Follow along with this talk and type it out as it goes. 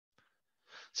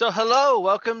So hello,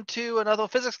 welcome to another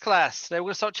physics class. Today we're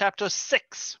going to start chapter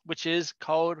 6, which is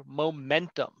called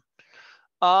momentum.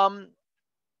 Um,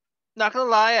 Not going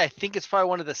to lie, I think it's probably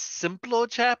one of the simpler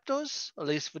chapters, at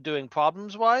least for doing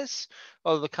problems wise,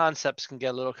 although the concepts can get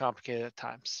a little complicated at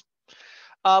times.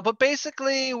 But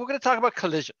basically, we're going to talk about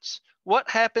collisions. What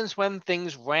happens when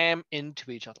things ram into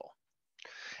each other?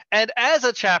 And as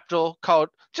a chapter called,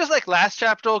 just like last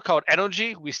chapter called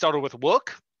energy, we started with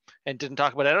work and didn't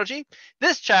talk about energy.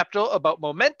 This chapter about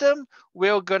momentum,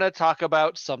 we're going to talk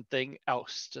about something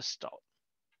else to start.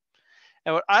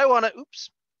 And what I want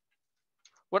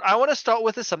to start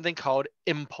with is something called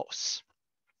impulse.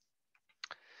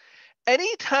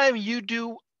 Anytime you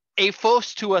do a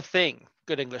force to a thing,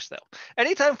 good English though,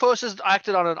 anytime force is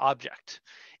acted on an object,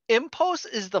 impulse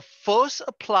is the force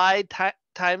applied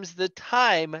times the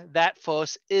time that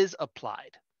force is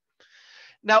applied.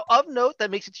 Now, of note, that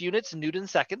makes its units Newton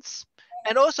seconds,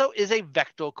 and also is a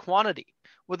vector quantity,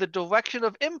 where the direction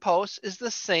of impulse is the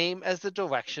same as the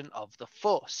direction of the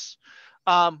force.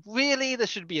 Really, this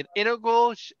should be an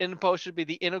integral. Impulse should be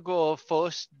the integral of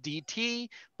force dt,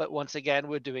 but once again,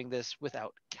 we're doing this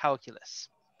without calculus.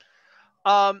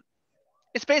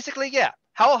 It's basically, yeah,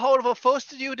 how hard of a force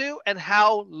did you do, and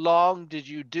how long did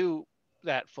you do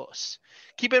that force?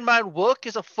 Keep in mind, work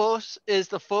is the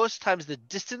force times the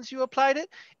distance you applied it.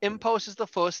 Impulse is the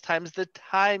force times the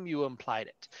time you applied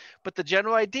it. But the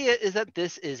general idea is that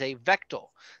this is a vector,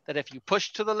 that if you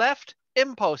push to the left,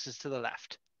 impulse is to the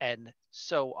left, and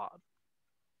so on.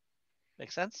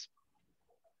 Make sense?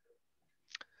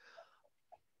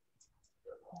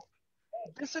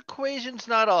 This equation's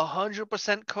not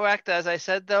 100% correct, as I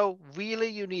said, though. Really,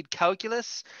 you need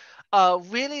calculus.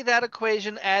 Really, that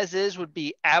equation as is would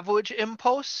be average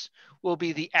impulse will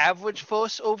be the average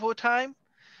force over time.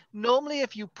 Normally,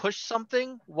 if you push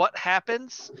something, what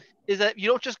happens is that you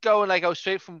don't just go and like go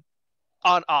straight from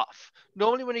on off.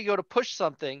 Normally, when you go to push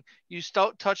something, you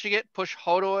start touching it, push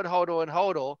harder and harder and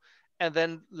harder, and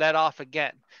then let off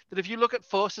again. But if you look at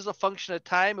force as a function of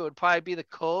time, it would probably be the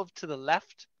curve to the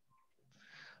left.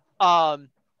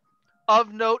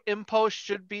 Of note, impulse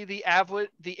should be the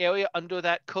area under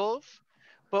that curve.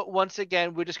 But once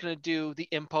again, we're just going to do the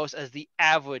impulse as the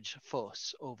average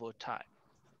force over time.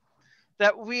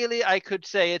 That really, I could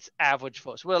say it's average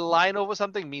force. Where a line over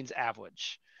something means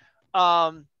average.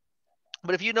 But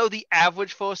if you know the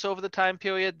average force over the time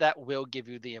period, that will give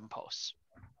you the impulse.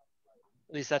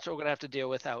 At least that's what we're going to have to deal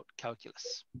with without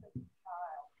calculus.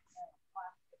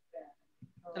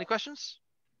 Any questions?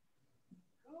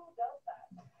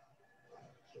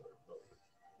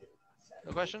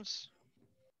 No questions?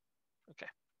 Okay.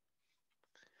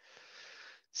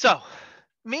 So,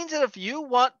 means that if you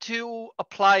want to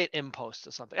apply an impulse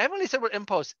to something, I haven't really said what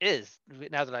impulse is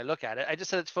now that I look at it. I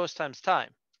just said it's force times time.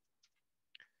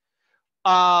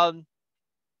 Yeah,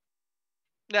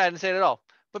 I didn't say it at all.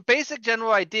 But basic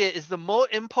general idea is the more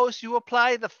impulse you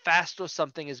apply, the faster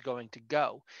something is going to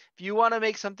go. If you want to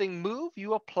make something move,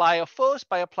 you apply a force.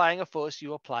 By applying a force,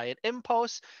 you apply an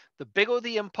impulse. The bigger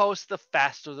the impulse, the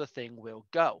faster the thing will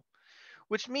go.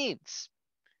 Which means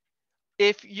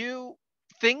if you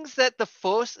things that the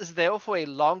force is there for a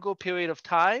longer period of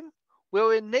time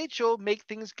will in nature make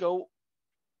things go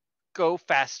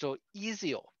faster,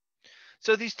 easier.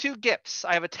 So these two gifts,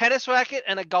 I have a tennis racket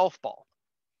and a golf ball.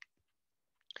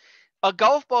 A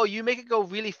golf ball, you make it go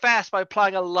really fast by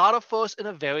applying a lot of force in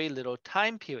a very little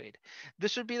time period.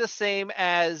 This would be the same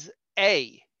as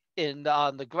A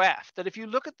on the graph. That if you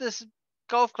look at this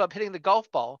golf club hitting the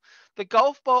golf ball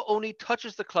only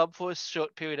touches the club for a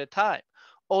short period of time.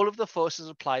 All of the force is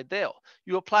applied there.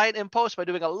 You apply an impulse by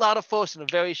doing a lot of force in a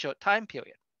very short time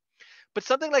period. But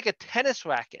something like a tennis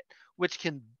racket, which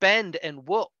can bend and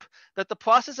warp, that the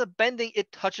process of bending,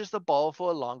 it touches the ball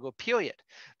for a longer period.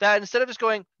 That instead of just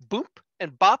going boop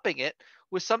and bopping it,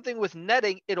 with something with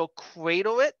netting, it'll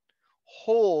cradle it,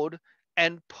 hold,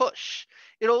 and push.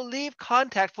 It'll leave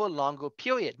contact for a longer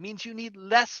period. Means you need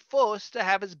less force to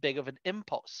have as big of an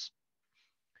impulse.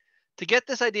 To get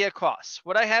this idea across,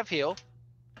 what I have here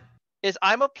is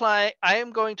I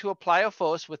am going to apply a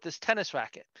force with this tennis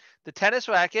racket. The tennis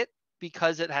racket,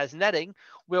 because it has netting,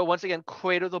 will once again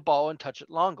cradle the ball and touch it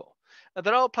longer. And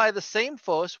then I'll apply the same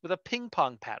force with a ping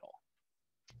pong paddle.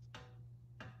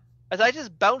 As I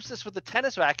just bounce this with the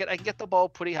tennis racket, I can get the ball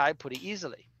pretty high pretty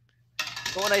easily.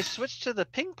 But when I switch to the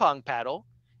ping pong paddle,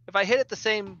 if I hit it the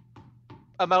same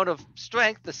amount of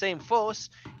strength, the same force,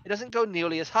 it doesn't go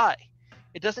nearly as high.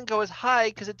 It doesn't go as high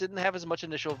because it didn't have as much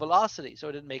initial velocity, so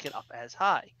it didn't make it up as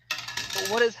high. But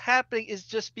what is happening is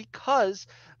just because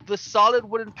the solid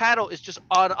wooden paddle is just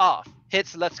on off,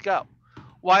 hits, let's go.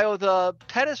 while the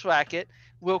tennis racket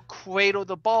will cradle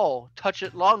the ball, touch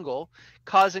it longer,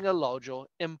 causing a larger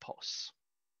impulse.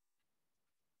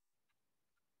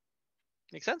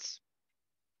 Make sense?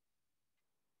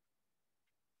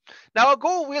 Now, our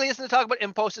goal really isn't to talk about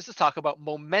impulse, it's to talk about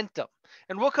momentum.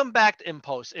 And we'll come back to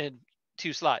impulse in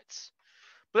 2 slides.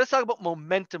 But let's talk about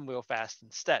momentum real fast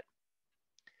instead.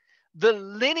 The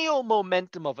linear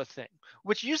momentum of a thing,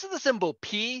 which uses the symbol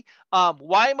P.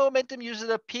 Why momentum uses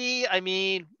a P? I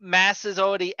mean, mass is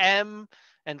already M,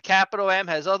 and capital M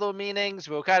has other meanings.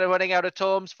 We're kind of running out of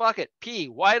terms. Fuck it, P.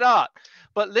 Why not?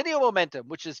 But linear momentum,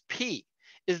 which is P,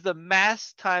 is the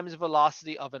mass times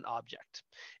velocity of an object.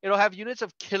 It'll have units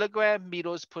of kilogram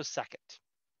meters per second.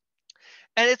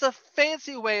 And it's a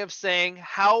fancy way of saying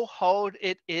how hard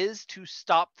it is to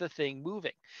stop the thing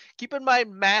moving. Keep in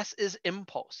mind, mass is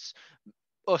impulse.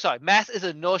 Oh, sorry, mass is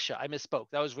inertia. I misspoke.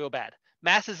 That was real bad.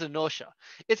 Mass is inertia.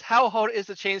 It's how hard it is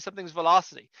to change something's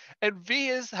velocity. And v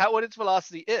is what its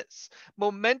velocity is.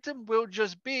 Momentum will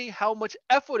just be how much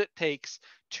effort it takes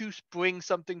to bring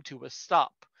something to a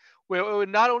stop, where it would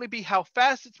not only be how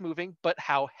fast it's moving, but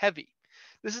how heavy.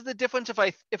 This is the difference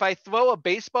if I throw a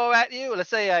baseball at you. Let's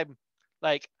say I'm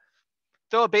like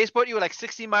throw a baseball at you at like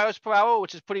 60 miles per hour,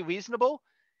 which is pretty reasonable.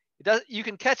 You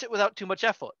can catch it without too much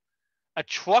effort. A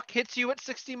truck hits you at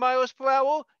 60 miles per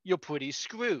hour, you're pretty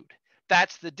screwed.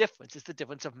 That's the difference. It's the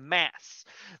difference of mass.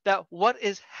 That what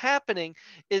is happening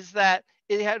is that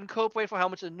it incorporates for how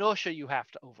much inertia you have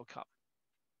to overcome.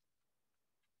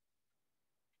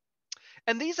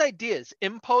 And these ideas,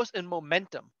 impulse and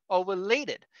momentum, are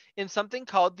related in something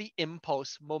called the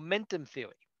impulse momentum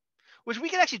theory, which we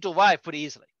can actually derive pretty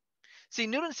easily. See,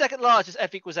 Newton's second law is just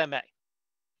F equals ma.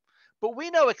 But we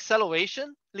know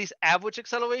acceleration, at least average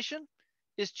acceleration,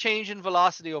 is change in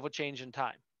velocity over change in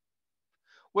time.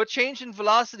 Where change in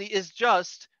velocity is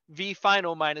just v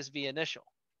final minus v initial.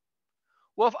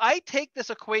 Well, if I take this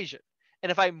equation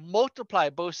and if I multiply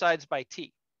both sides by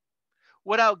t,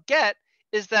 what I'll get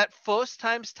is that first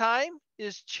times time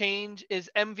is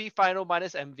mv final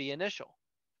minus mv initial.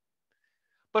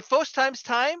 But first times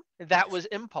time, that was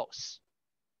impulse,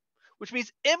 which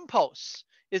means impulse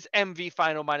is mv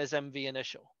final minus mv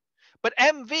initial. But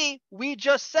mv, we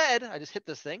just said, I just hit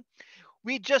this thing,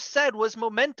 we just said was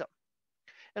momentum.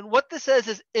 And what this says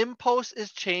is impulse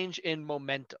is change in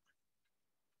momentum.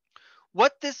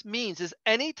 What this means is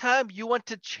anytime you want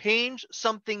to change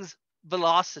something's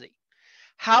velocity,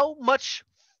 how much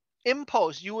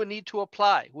impulse you will need to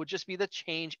apply would just be the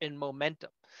change in momentum.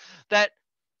 And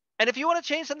if you want to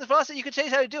change something's velocity, you can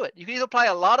change how to do it. You can either apply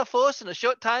a lot of force in a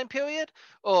short time period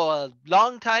or a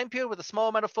long time period with a small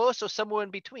amount of force or somewhere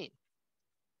in between.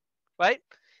 Right?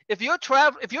 If you're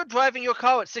driving your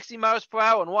car at 60 miles per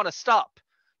hour and want to stop,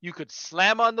 you could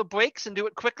slam on the brakes and do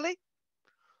it quickly,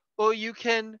 or you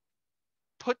can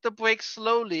put the brakes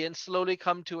slowly and slowly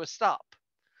come to a stop.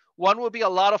 One would be a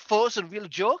lot of force and real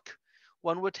jerk.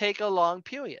 One would take a long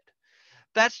period.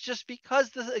 That's just because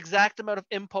the exact amount of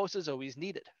impulse is always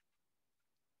needed.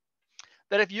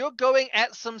 That if you're going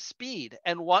at some speed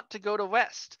and want to go to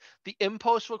rest, the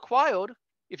impulse required,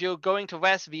 if you're going to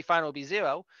rest, v final will be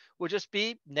 0, will just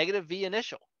be negative v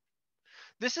initial.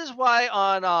 This is why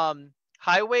on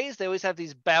highways, they always have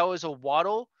these barrels of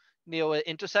water near where the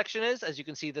intersection is, as you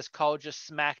can see this car just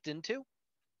smacked into.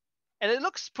 And it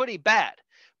looks pretty bad.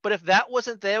 But if that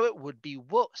wasn't there, it would be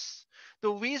worse.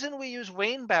 The reason we use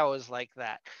rain barrels like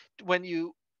that when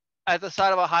you at the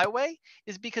side of a highway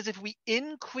is because if we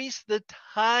increase the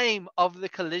time of the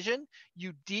collision,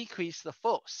 you decrease the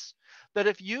force. That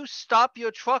if you stop your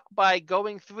truck by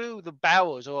going through the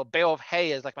barrels or a bale of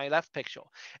hay, as like my left picture,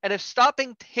 and if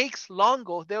stopping takes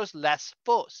longer, there's less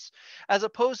force. As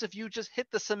opposed if you just hit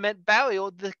the cement barrier,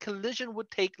 the collision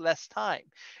would take less time.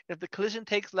 If the collision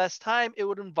takes less time, it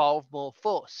would involve more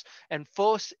force. And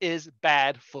force is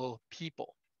bad for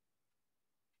people.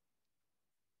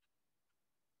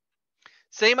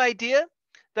 Same idea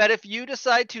that if you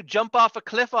decide to jump off a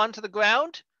cliff onto the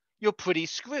ground, you're pretty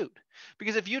screwed.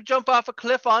 Because if you jump off a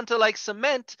cliff onto like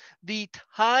cement, the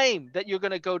time that you're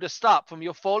going to go to stop from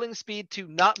your falling speed to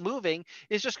not moving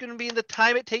is just going to be in the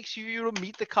time it takes you to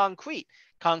meet the concrete.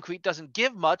 Concrete doesn't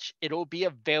give much. It'll be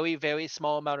a very, very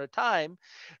small amount of time.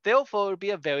 Therefore, it'll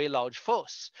be a very large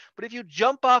force. But if you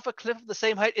jump off a cliff of the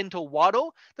same height into water,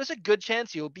 there's a good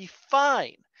chance you'll be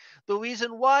fine. The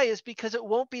reason why is because it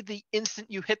won't be the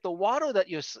instant you hit the water that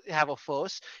you have a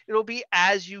force. It'll be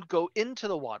as you go into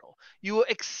the water. You will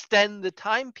extend the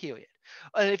time period.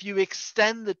 And if you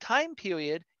extend the time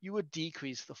period, you would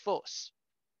decrease the force.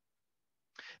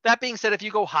 That being said, if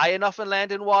you go high enough and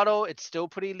land in water, it's still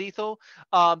pretty lethal.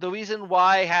 The reason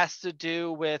why has to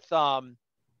do with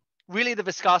really the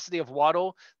viscosity of water,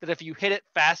 that if you hit it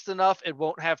fast enough, it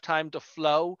won't have time to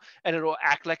flow and it will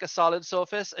act like a solid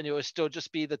surface, and it will still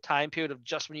just be the time period of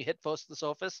just when you hit first the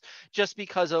surface, just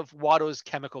because of water's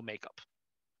chemical makeup.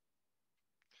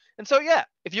 And so, yeah,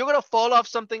 if you're going to fall off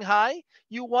something high,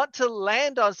 you want to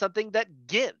land on something that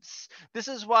gives. This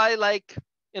is why, like,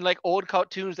 in like old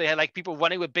cartoons, they had like people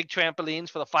running with big trampolines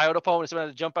for the fire department, someone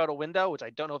had to jump out a window, which I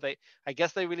don't know if I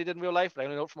guess they really did in real life, but I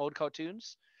only know it from old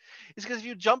cartoons. It's because if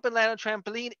you jump and land on a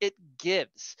trampoline, it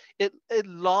gives. It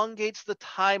elongates the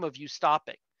time of you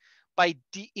stopping. By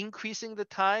increasing the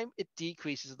time, it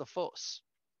decreases the force.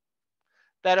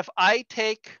 That if I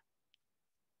take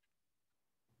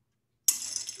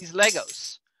these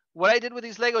Legos, what I did with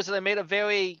these Legos is I made a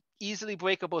very easily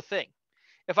breakable thing.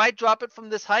 If I drop it from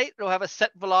this height, it'll have a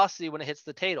set velocity when it hits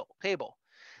the table.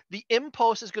 The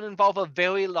impulse is going to involve a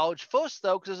very large force,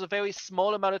 though, because there's a very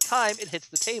small amount of time it hits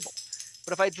the table.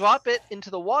 But if I drop it into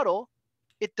the water,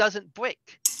 it doesn't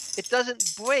break. It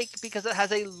doesn't break because it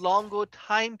has a longer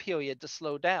time period to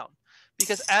slow down.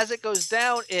 Because as it goes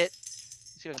down,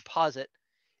 let's see if I can pause it.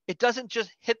 It doesn't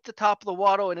just hit the top of the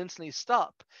water and instantly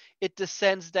stop. It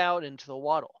descends down into the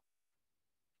water.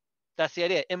 That's the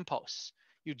idea, impulse.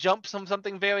 You jump from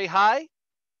something very high,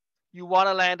 you want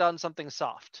to land on something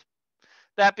soft.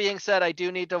 That being said, I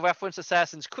do need to reference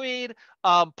Assassin's Creed.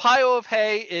 Pile of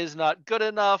hay is not good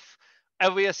enough.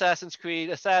 Every Assassin's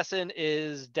Creed assassin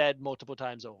is dead multiple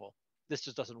times over. This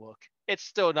just doesn't work. It's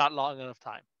still not long enough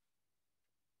time.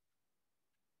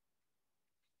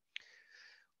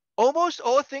 Almost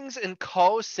all things in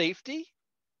car safety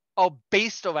are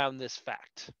based around this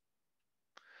fact.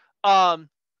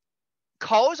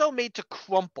 Cars are made to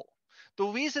crumple. The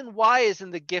reason why is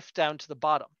in the GIF down to the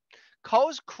bottom.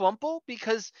 Cars crumple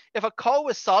because if a car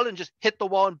was solid and just hit the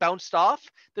wall and bounced off,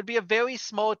 there'd be a very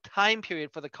small time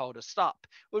period for the car to stop.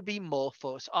 It would be more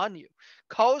force on you.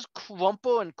 Cars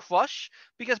crumple and crush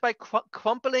because by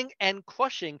crumpling and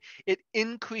crushing, it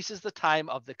increases the time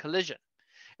of the collision.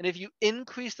 And if you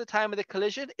increase the time of the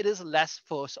collision, it is less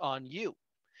force on you.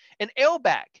 An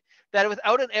airbag, that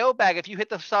without an airbag, if you hit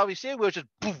the side of your steering wheel, it's just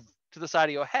boom to the side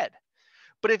of your head.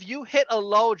 But if you hit a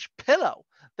large pillow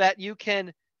that you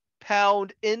can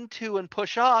pound into and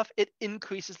push off, it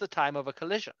increases the time of a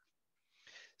collision.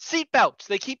 Seatbelts,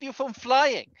 they keep you from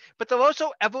flying, but they're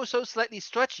also ever so slightly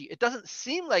stretchy. It doesn't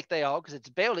seem like they are because it's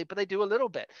barely, but they do a little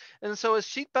bit. And so a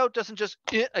seatbelt doesn't just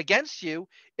against you,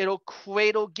 it'll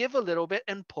cradle, give a little bit,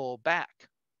 and pull back.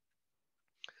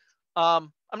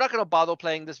 I'm not going to bother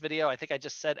playing this video. I think I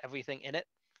just said everything in it,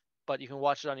 but you can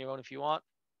watch it on your own if you want.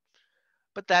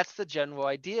 But that's the general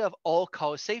idea of all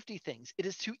car safety things. It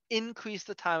is to increase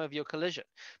the time of your collision.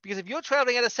 Because if you're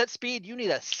traveling at a set speed, you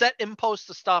need a set impulse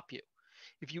to stop you.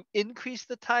 If you increase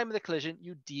the time of the collision,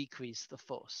 you decrease the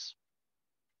force.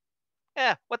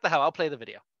 What the hell? I'll play the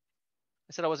video.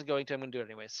 I said I wasn't going to. I'm going to do it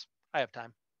anyways. I have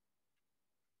time.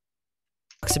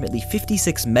 Approximately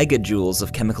 56 megajoules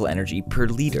of chemical energy per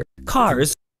liter.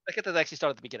 Cars... I get to actually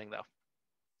start at the beginning, though.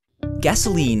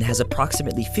 Gasoline has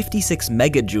approximately 56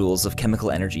 megajoules of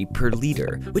chemical energy per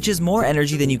liter, which is more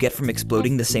energy than you get from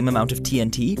exploding the same amount of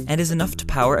TNT and is enough to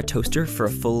power a toaster for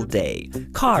a full day.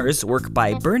 Cars work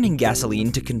by burning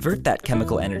gasoline to convert that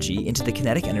chemical energy into the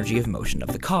kinetic energy of motion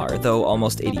of the car, though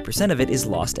almost 80% of it is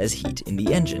lost as heat in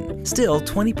the engine. Still,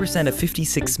 20% of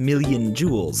 56 million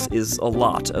joules is a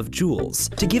lot of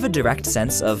joules. To give a direct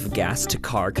sense of gas to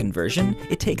car conversion,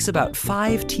 it takes about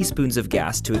 5 teaspoons of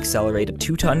gas to accelerate a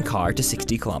 2-ton car to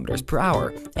 60 kilometers per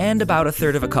hour, and about a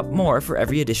third of a cup more for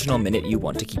every additional minute you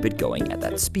want to keep it going at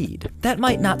that speed. That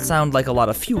might not sound like a lot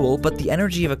of fuel, but the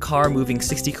energy of a car moving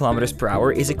 60 kilometers per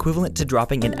hour is equivalent to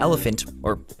dropping an elephant,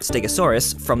 or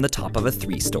stegosaurus, from the top of a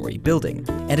 3-story building.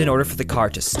 And in order for the car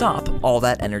to stop, all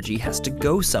that energy has to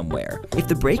go somewhere. If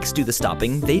the brakes do the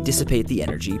stopping, they dissipate the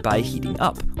energy by heating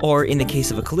up. Or in the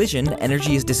case of a collision,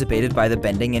 energy is dissipated by the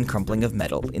bending and crumpling of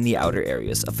metal in the outer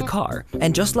areas of the car.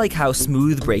 And just like how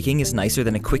smooth braking is nicer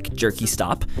than a quick, jerky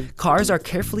stop, cars are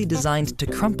carefully designed to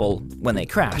crumple when they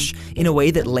crash, in a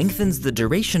way that lengthens the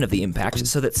duration of the impact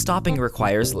so that stopping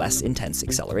requires less intense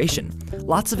acceleration.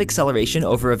 Lots of acceleration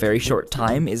over a very short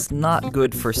time is not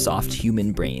good for soft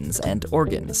human brains and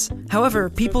organs. However,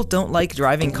 people don't like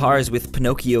driving cars with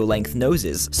Pinocchio-length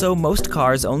noses, so most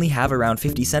cars only have around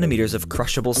 50 centimeters of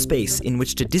crushable space in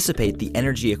which to dissipate the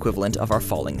energy equivalent of our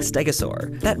falling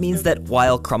stegosaur. That means that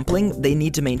while crumpling, they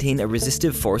need to maintain a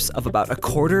resistive force of about a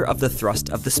quarter of the thrust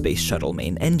of the Space Shuttle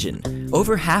main engine.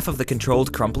 Over half of the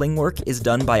controlled crumpling work is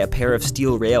done by a pair of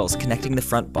steel rails connecting the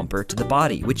front bumper to the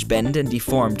body, which bend and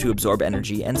deform to absorb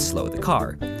energy and slow the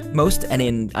car. Most, and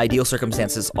in ideal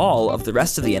circumstances all, of the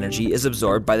rest of the energy is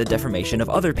absorbed by the deformation of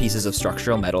other pieces of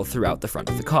structural metal throughout the front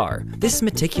of the car. This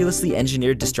meticulously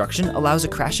engineered destruction allows a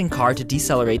crashing car to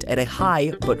decelerate at a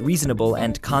high, but reasonable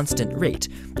and constant rate,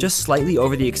 just slightly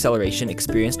over the acceleration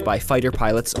experienced by fighter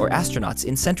pilots or astronauts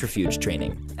in centrifuge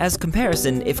training. As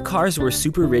comparison, if cars were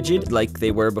super rigid, like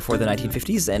they were before the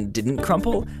 1950s, and didn't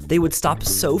crumple, they would stop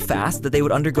so fast that they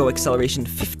would undergo acceleration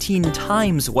 15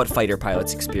 times what fighter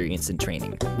pilots experience in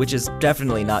training, which is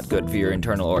definitely not good for your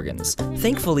internal organs.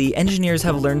 Thankfully, engineers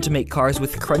have learned to make cars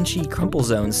with crunchy crumple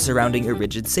zones surrounding a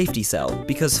rigid safety cell,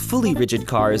 because fully rigid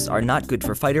cars are not good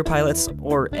for fighter pilots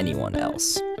or anyone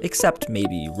else. Except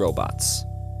maybe robots.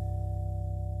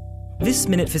 This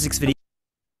Minute Physics video.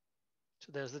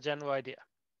 So there's the general idea.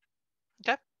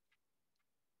 Okay.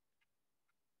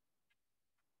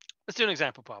 Let's do an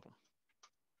example problem.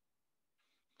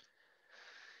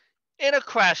 In a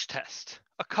crash test,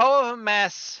 a car of a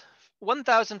mass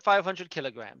 1,500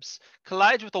 kilograms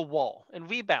collides with a wall and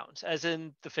rebounds, as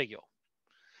in the figure.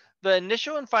 The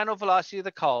initial and final velocity of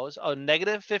the cars are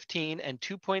 -15 and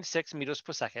 2.6 meters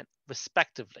per second,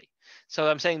 respectively. So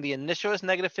I'm saying the initial is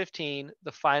 -15,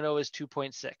 the final is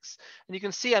 2.6. And you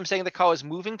can see I'm saying the car is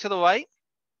moving to the right,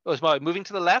 or sorry, moving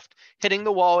to the left, hitting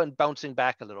the wall and bouncing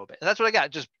back a little bit. And that's what I got,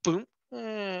 just boom.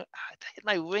 I hit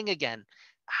my ring again.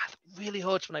 It really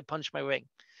hurts when I punch my ring.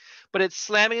 But it's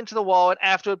slamming into the wall, and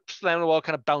after slamming the wall,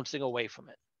 kind of bouncing away from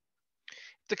it.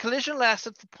 The collision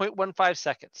lasted for 0.15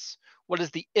 seconds. What is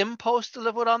the impulse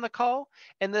delivered on the car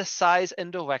and the size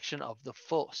and direction of the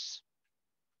force?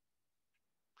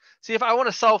 See, if I want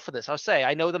to solve for this, I'll say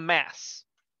I know the mass.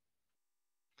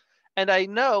 And I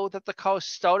know that the car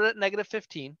started at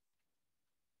 -15,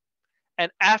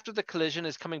 and after the collision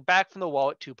is coming back from the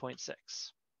wall at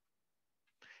 2.6.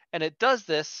 And it does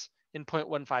this in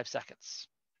 0.15 seconds.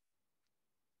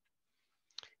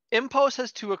 Impulse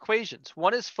has two equations.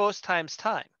 One is force times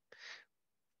time.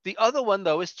 The other one,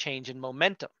 though, is change in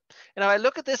momentum. And if I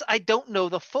look at this, I don't know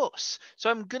the force. So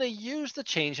I'm going to use the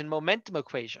change in momentum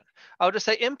equation. I'll just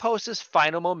say impulse is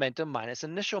final momentum minus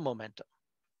initial momentum.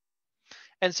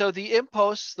 And so the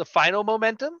impulse, the final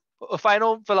momentum, or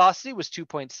final velocity was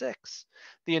 2.6.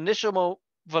 The initial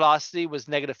velocity was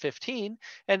 -15.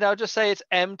 And I'll just say it's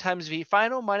m times v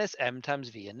final minus m times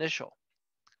v initial,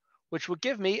 which will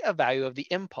give me a value of the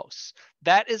impulse.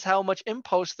 That is how much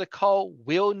impulse the car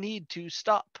will need to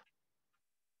stop.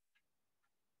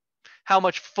 How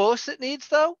much force it needs,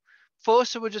 though?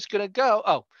 Force, we're just going to go.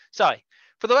 Oh, sorry.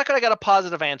 For the record, I got a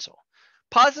positive answer.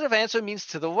 Positive answer means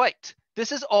to the right.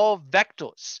 This is all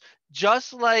vectors.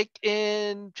 Just like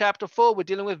in chapter 4, we're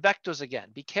dealing with vectors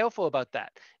again. Be careful about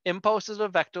that. Impulse is a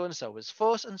vector, and so is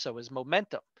force, and so is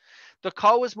momentum. The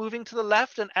car was moving to the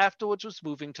left and afterwards was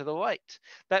moving to the right.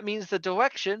 That means the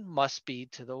direction must be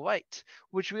to the right,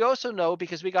 which we also know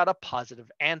because we got a positive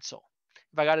answer.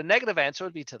 If I got a negative answer, it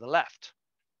would be to the left.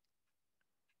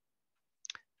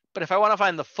 But if I want to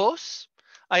find the force,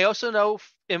 I also know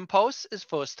impulse is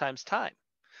force times time,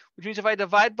 which means if I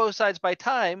divide both sides by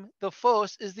time, the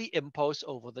force is the impulse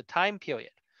over the time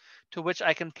period, to which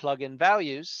I can plug in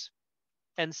values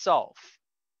and solve.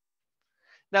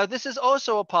 Now, this is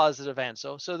also a positive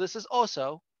answer, so this is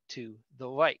also to the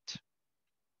right.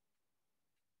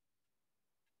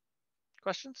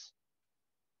 Questions?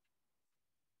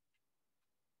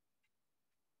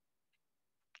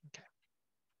 Okay.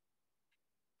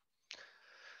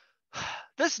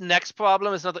 This next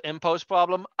problem is another impulse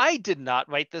problem. I did not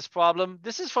write this problem.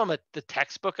 This is from the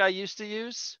textbook I used to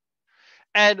use.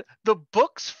 And the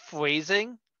book's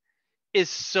phrasing is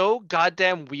so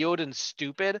goddamn weird and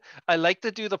stupid. I like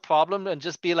to do the problem and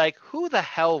just be like, who the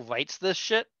hell writes this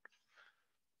shit?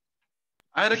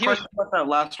 I had a question about that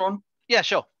last one. Yeah,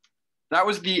 sure. That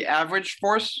was the average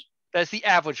force? That's the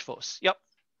average force. Yep.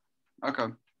 Okay.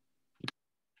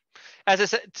 As I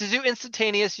said, to do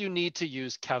instantaneous, you need to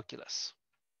use calculus.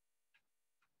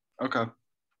 Okay.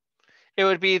 It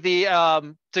would be the,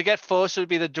 to get force, it would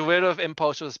be the derivative of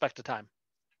impulse with respect to time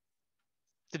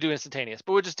to do instantaneous,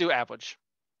 but we'll just do average.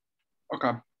 Okay.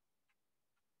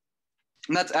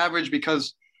 And that's average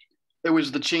because it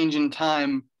was the change in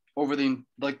time over the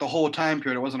whole time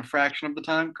period. It wasn't a fraction of the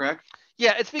time, correct?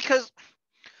 Yeah, it's because,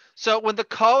 so when the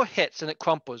car hits and it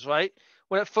crumples, right?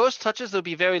 When it first touches, there'll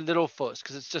be very little force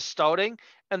because it's just starting.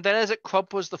 And then as it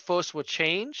crumples, the force will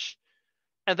change.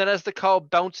 And then as the car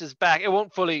bounces back, it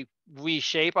won't fully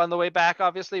reshape on the way back,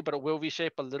 obviously, but it will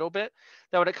reshape a little bit.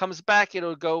 Then when it comes back,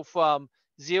 it'll go from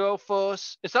 0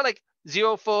 force. It's not like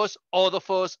zero force, all the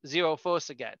force, zero force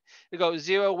again. You go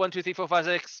 0, 1, 2, 3, 4, 5,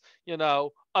 6,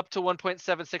 up to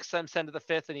 1.76 times 10 to the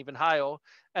fifth and even higher,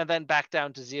 and then back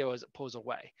down to 0 as it pulls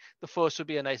away. The force would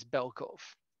be a nice bell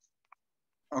curve.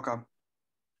 Okay.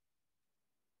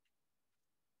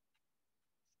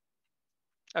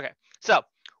 Okay, so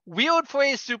wheeled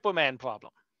phrase Superman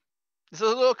problem. This is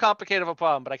a little complicated of a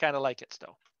problem, but I kind of like it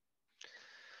still.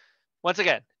 Once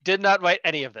again, did not write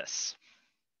any of this.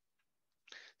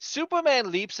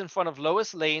 Superman leaps in front of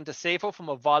Lois Lane to save her from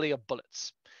a volley of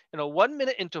bullets. In a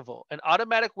 1-minute interval, an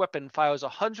automatic weapon fires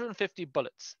 150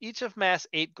 bullets, each of mass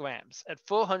 8 grams, at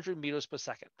 400 meters per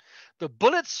second. The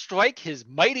bullets strike his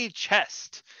mighty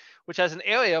chest, which has an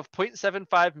area of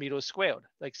 0.75 meters squared.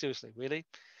 Like, seriously, really?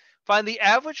 Find the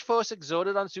average force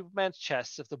exerted on Superman's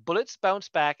chest if the bullets bounce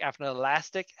back after an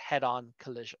elastic head-on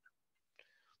collision.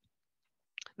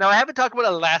 Now, I haven't talked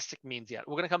about elastic means yet.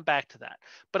 We're going to come back to that.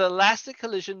 But elastic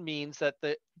collision means that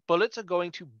the bullets are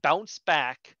going to bounce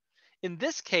back, in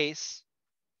this case,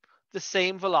 the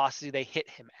same velocity they hit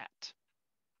him at.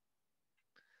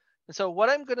 And so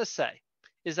what I'm going to say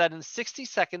is that in 60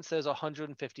 seconds, there's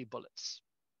 150 bullets.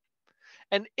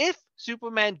 And if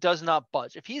Superman does not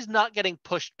budge, if he's not getting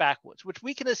pushed backwards, which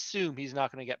we can assume he's not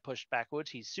going to get pushed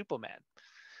backwards, he's Superman.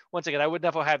 Once again, I would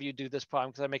never have you do this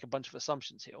problem because I make a bunch of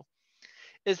assumptions here.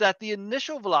 Is that the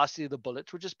initial velocity of the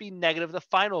bullets would just be negative the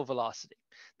final velocity.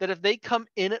 That if they come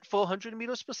in at 400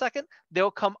 meters per second,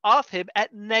 they'll come off him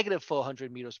at negative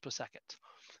 400 meters per second.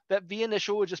 That V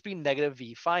initial would just be negative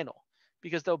V final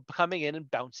because they're coming in and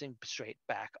bouncing straight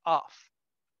back off.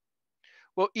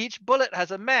 Well, each bullet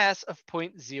has a mass of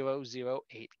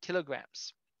 0.008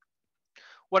 kilograms.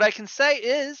 What I can say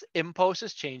is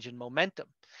impulses change in momentum.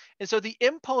 And so the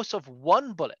impulse of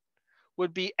one bullet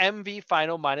would be mv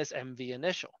final minus mv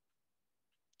initial.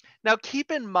 Now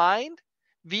keep in mind,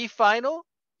 v final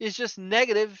is just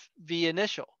negative v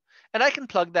initial. And I can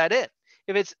plug that in.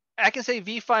 I can say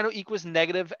v final equals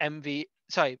negative v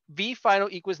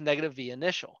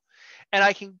initial. And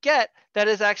I can get that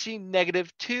is actually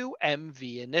negative 2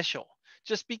 mv initial,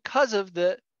 just because of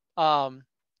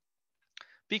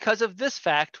this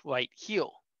fact right here,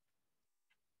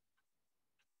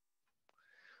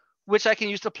 which I can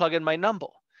use to plug in my number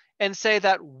and say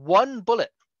that one bullet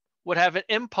would have an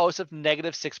impulse of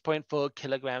negative 6.4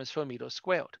 kilograms per meter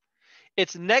squared.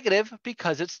 It's negative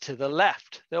because it's to the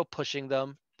left. They're pushing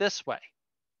them this way.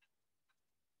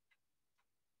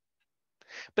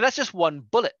 But that's just one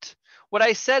bullet. What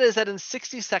I said is that in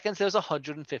 60 seconds, there's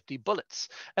 150 bullets.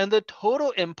 And the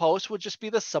total impulse would just be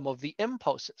the sum of the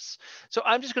impulses. So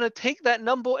I'm just going to take that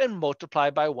number and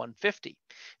multiply by 150.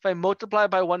 If I multiply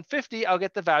by 150, I'll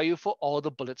get the value for all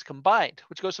the bullets combined,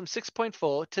 which goes from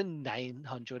 6.4 to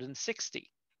 960.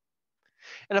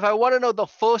 And if I want to know the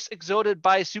force exerted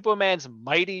by Superman's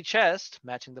mighty chest,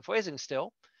 matching the phrasing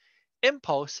still,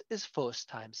 impulse is force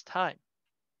times time,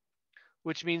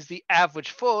 which means the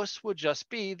average force would just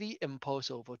be the impulse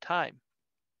over time,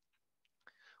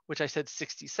 which I said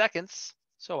 60 seconds,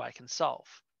 so I can solve.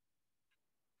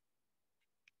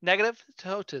 Negative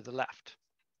to the left.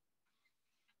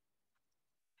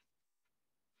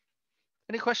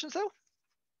 Any questions though?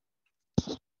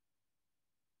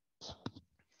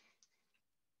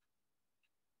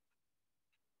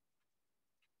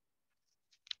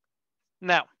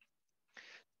 Now,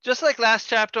 just like last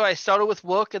chapter, I started with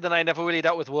work and then I never really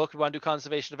dealt with work. We want to do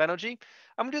conservation of energy.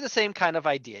 I'm going to do the same kind of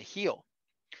idea here.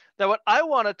 Now, what I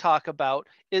want to talk about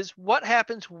is what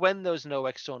happens when there's no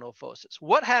external forces.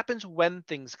 What happens when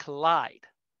things collide?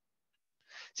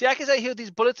 See, I can say here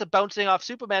these bullets are bouncing off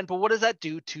Superman, but what does that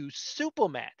do to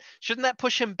Superman? Shouldn't that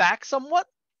push him back somewhat?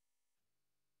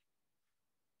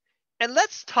 And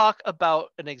let's talk about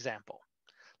an example.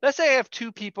 Let's say I have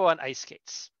two people on ice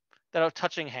skates that are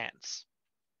touching hands,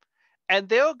 and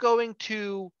they're going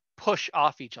to push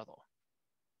off each other.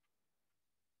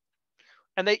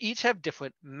 And they each have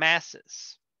different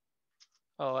masses.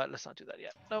 Oh, let's not do that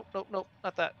yet. Nope,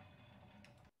 not that.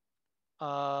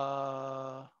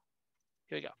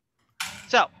 Here we go.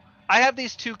 So I have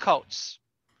these two coats.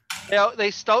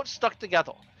 They start stuck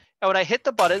together. And when I hit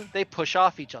the button, they push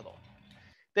off each other.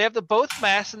 They have the both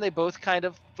mass and they both kind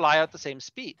of fly out the same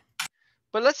speed.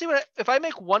 But let's see if I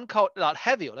make one coat a lot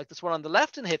heavier, like this one on the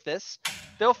left, and hit this,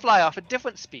 they'll fly off at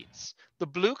different speeds. The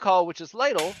blue coal, which is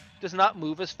lighter, does not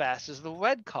move as fast as the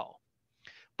red coal.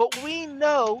 But we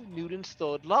know Newton's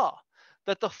third law,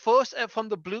 that the force from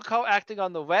the blue coal acting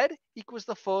on the red equals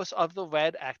the force of the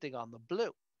red acting on the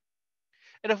blue.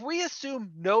 And if we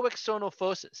assume no external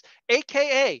forces,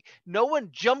 aka no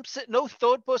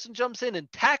third person jumps in and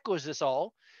tackles this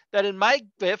all, that in my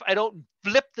GIF, I don't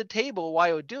flip the table while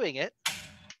you're doing it.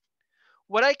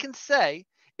 What I can say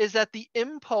is that the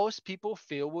impulse people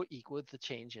feel will equal the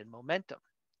change in momentum.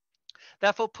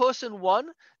 That for person 1,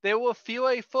 they will feel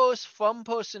a force from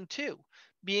person 2,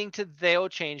 being to their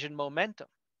change in momentum.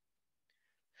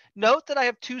 Note that I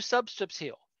have 2 subscripts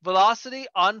here. Velocity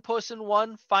on person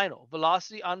 1 final,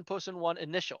 velocity on person 1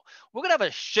 initial. We're going to have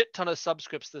a shit ton of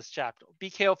subscripts this chapter.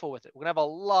 Be careful with it. We're going to have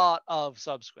a lot of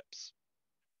subscripts.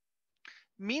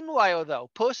 Meanwhile, though,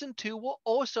 person 2 will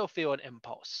also feel an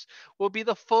impulse. Will be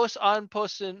the force on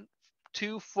person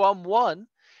 2 from 1,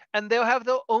 and they'll have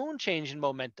their own change in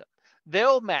momentum,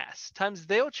 their mass times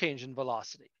their change in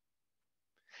velocity.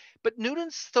 But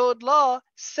Newton's third law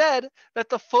said that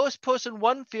the first person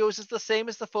 1 feels is the same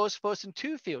as the first person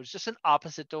 2 feels, just in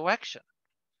opposite direction.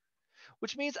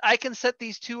 Which means I can set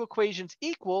these 2 equations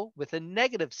equal with a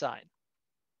negative sign.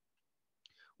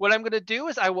 What I'm going to do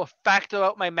is I will factor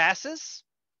out my masses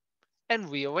and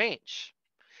rearrange.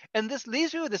 And this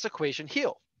leaves me with this equation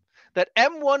here, that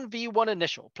m1v1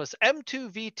 initial plus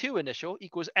m2v2 initial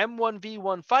equals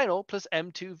m1v1 final plus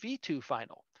m2v2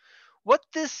 final. What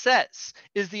this says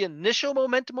is the initial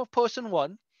momentum of person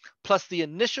 1 plus the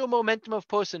initial momentum of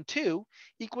person 2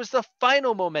 equals the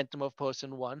final momentum of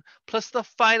person 1 plus the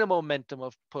final momentum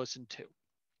of person 2.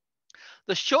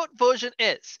 The short version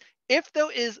is, if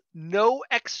there is no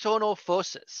external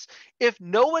forces, if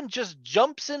no one just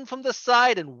jumps in from the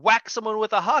side and whacks someone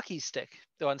with a hockey stick,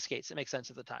 they're on skates, it makes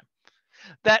sense at the time,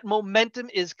 that momentum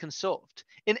is conserved.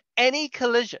 In any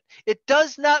collision, it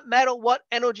does not matter what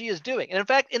energy is doing. And in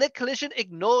fact, in a collision,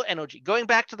 ignore energy. Going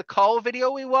back to the call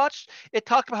video we watched, it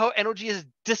talked about how energy is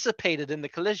dissipated in the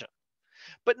collision.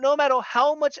 But no matter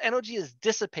how much energy is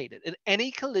dissipated in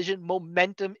any collision,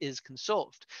 momentum is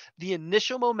conserved. The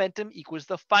initial momentum equals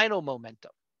the final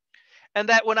momentum. And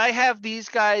that when I have these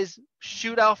guys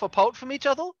shoot off apart from each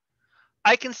other,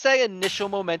 I can say initial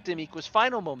momentum equals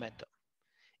final momentum.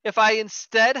 If I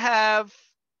instead have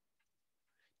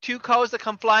 2 cars that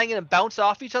come flying in and bounce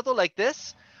off each other like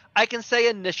this, I can say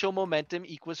initial momentum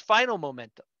equals final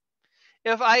momentum.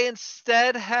 If I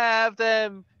instead have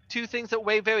them 2 things that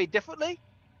weigh very differently,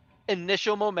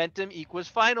 initial momentum equals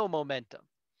final momentum.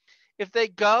 If they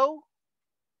go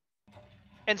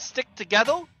and stick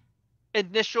together,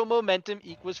 initial momentum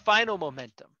equals final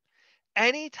momentum.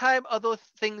 Anytime other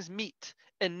things meet,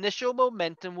 initial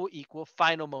momentum will equal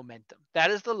final momentum.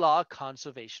 That is the law of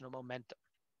conservation of momentum.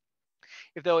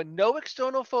 If there are no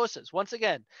external forces, once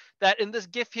again, that in this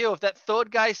GIF here, if that third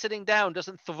guy sitting down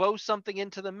doesn't throw something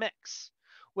into the mix,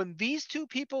 when these 2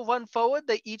 people run forward,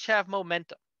 they each have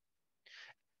momentum.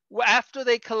 After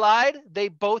they collide, they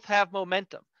both have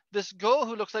momentum. This girl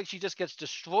who looks like she just gets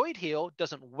destroyed here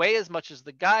doesn't weigh as much as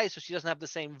the guy, so she doesn't have the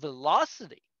same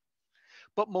velocity.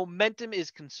 But momentum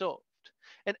is conserved.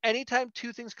 And anytime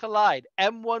 2 things collide,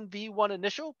 m1v1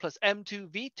 initial plus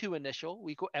m2v2 initial will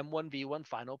equal m1v1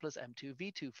 final plus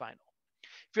m2v2 final.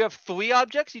 If you have 3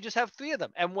 objects, you just have 3 of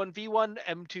them, m1v1,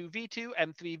 m2v2,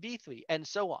 m3v3, and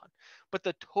so on. But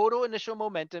the total initial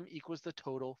momentum equals the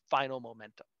total final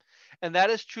momentum. And that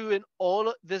is true in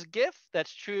all this GIF.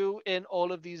 That's true in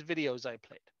all of these videos I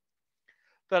played.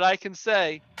 That I can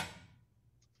say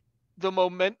the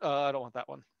moment, I don't want that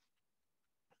one.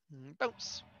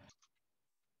 Bounce.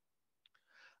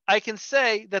 I can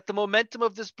say that the momentum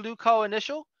of this blue car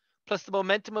initial plus the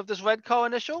momentum of this red car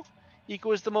initial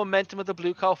equals the momentum of the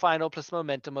blue car final plus the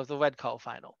momentum of the red car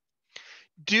final.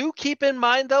 Do keep in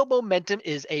mind, though, momentum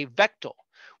is a vector,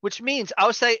 which means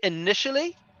I'll say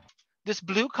initially, this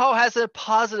blue car has a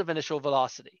positive initial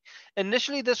velocity.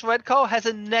 Initially, this red car has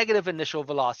a negative initial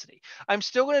velocity. I'm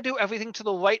still going to do everything to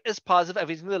the right is positive,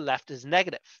 everything to the left is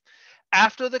negative.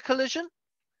 After the collision,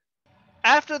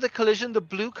 the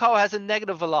blue car has a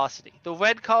negative velocity. The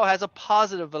red car has a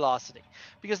positive velocity.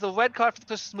 Because the red car, after the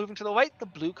collision is moving to the right, the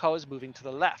blue car is moving to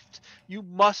the left. You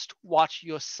must watch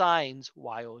your signs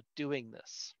while doing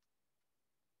this.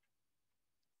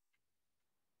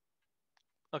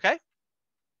 Okay?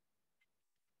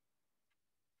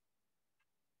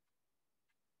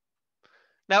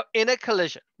 Now, in a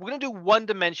collision, we're going to do one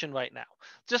dimension right now.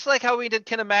 Just like how we did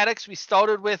kinematics, we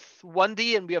started with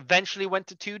 1D and we eventually went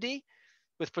to 2D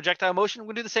with projectile motion.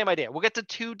 We'll do the same idea. We'll get to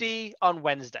 2D on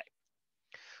Wednesday.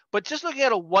 But just looking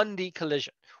at a 1D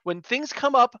collision, when things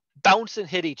come up, bounce and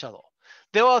hit each other,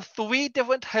 there are 3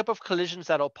 different types of collisions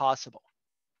that are possible.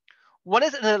 One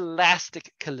is an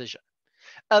elastic collision.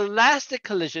 Elastic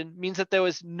collision means that there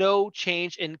is no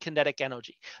change in kinetic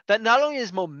energy. That not only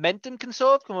is momentum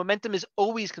conserved, momentum is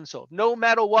always conserved. No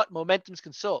matter what, momentum is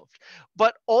conserved.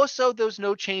 But also there's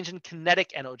no change in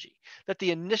kinetic energy. That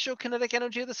the initial kinetic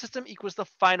energy of the system equals the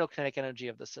final kinetic energy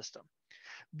of the system.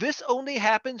 This only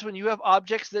happens when you have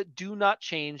objects that do not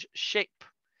change shape.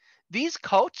 These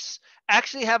coats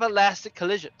actually have elastic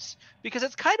collisions because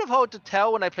it's kind of hard to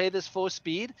tell when I play this full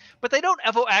speed, but they don't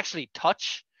ever actually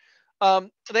touch.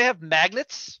 They have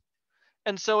magnets,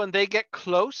 and so when they get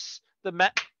close,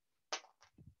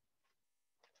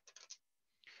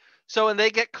 so when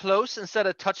they get close, instead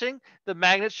of touching, the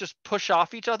magnets just push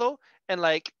off each other and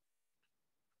like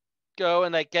go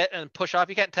and like get and push off.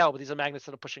 You can't tell, but these are magnets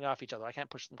that are pushing off each other. I can't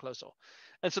push them closer,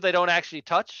 and so they don't actually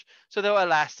touch. So they're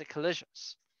elastic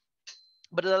collisions.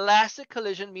 But an elastic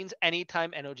collision means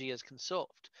anytime energy is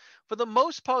conserved. For the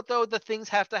most part, though, the things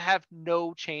have to have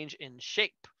no change in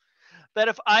shape. That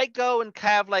if I go and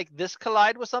have like this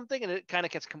collide with something and it kind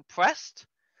of gets compressed,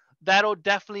 that would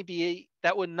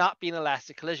not be an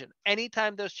elastic collision.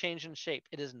 Anytime there's change in shape,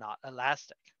 it is not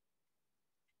elastic.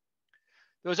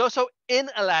 There's also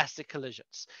inelastic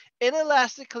collisions.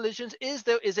 Inelastic collisions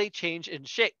there is a change in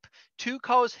shape. Two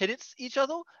cars hit each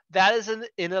other, that is an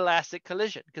inelastic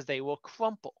collision because they will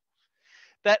crumple.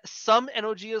 That some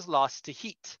energy is lost to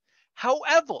heat.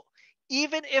 However,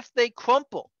 even if they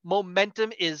crumple,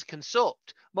 momentum is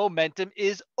conserved. Momentum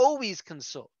is always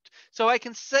conserved. So I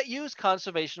can use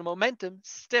conservation of momentum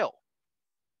still.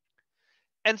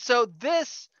 And so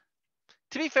this,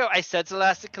 to be fair, I said it's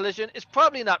elastic collision. It's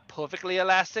probably not perfectly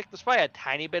elastic. There's probably a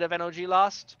tiny bit of energy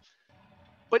lost.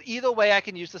 But either way, I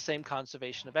can use the same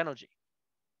conservation of energy.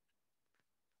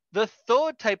 The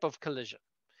third type of collision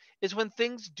is when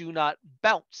things do not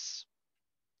bounce.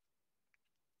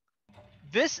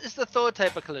 This is the third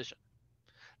type of collision.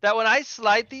 That when I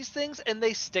slide these things and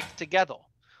they stick together,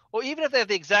 or even if they have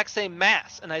the exact same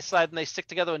mass and I slide and they stick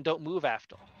together and don't move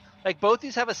after. Like both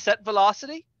these have a set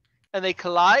velocity and they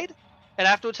collide and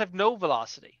afterwards have no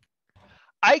velocity.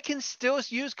 I can still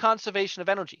use conservation of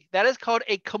energy. That is called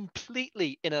a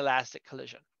completely inelastic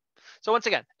collision. So once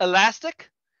again, elastic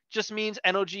just means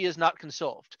energy is not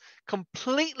conserved.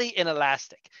 Completely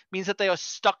inelastic means that they are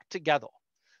stuck together.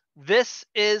 This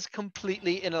is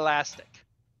completely inelastic.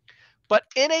 But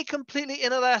in a completely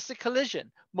inelastic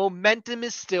collision, momentum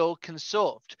is still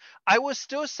conserved. I will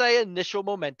still say initial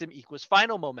momentum equals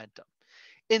final momentum.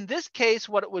 In this case,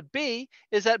 what it would be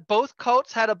is that both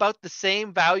coats had about the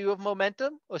same value of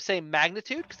momentum or same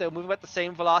magnitude because they were moving at the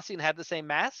same velocity and had the same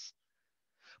mass.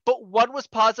 But one was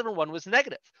positive and one was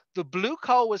negative. The blue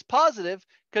car was positive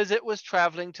because it was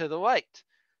traveling to the right.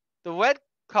 The red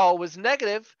car was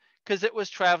negative because it was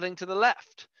traveling to the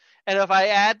left. And if I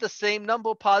add the same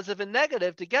number, positive and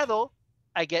negative, together,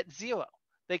 I get 0.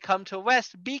 They come to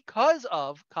rest because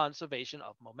of conservation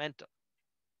of momentum.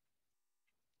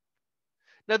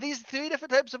 Now, these three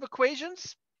different types of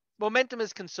equations, momentum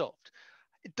is conserved.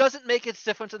 It doesn't make its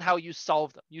difference in how you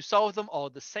solve them. You solve them all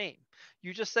the same.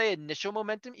 You just say initial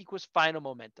momentum equals final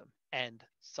momentum and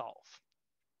solve.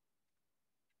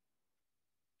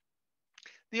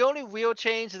 The only real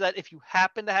change is that if you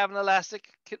happen to have an elastic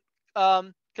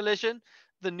collision,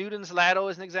 the Newton's ladder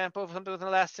is an example of something with an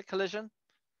elastic collision.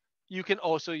 You can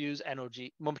also use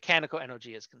energy, mechanical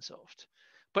energy is conserved.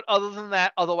 But other than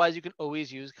that, otherwise you can always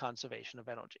use conservation of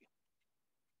energy.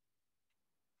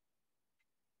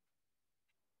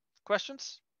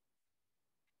 Questions?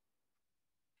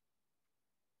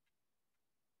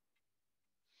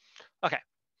 Okay.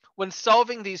 When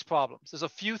solving these problems, there's a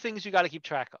few things you got to keep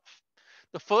track of.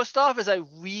 The first off is I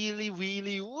really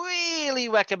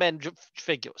recommend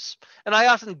figures. And I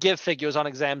often give figures on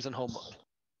exams and homework.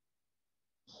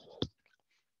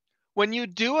 When you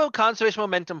do a conservation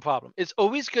momentum problem, it's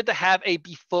always good to have a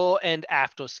before and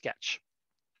after sketch.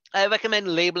 I recommend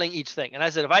labeling each thing. And I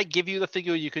said, if I give you the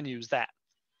figure, you can use that.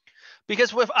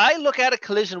 Because if I look at a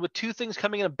collision with two things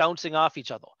coming in and bouncing off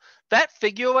each other, that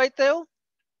figure right there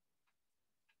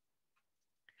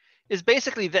is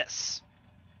basically this.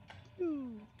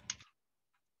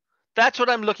 That's what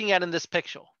I'm looking at in this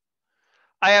picture.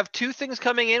 I have two things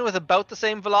coming in with about the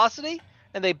same velocity,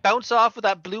 and they bounce off with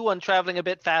that blue one traveling a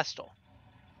bit faster.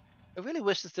 I really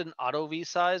wish this didn't auto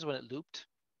resize when it looped.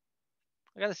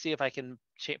 I gotta see if I can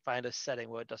find a setting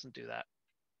where it doesn't do that.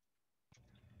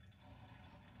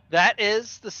 That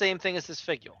is the same thing as this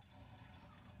figure.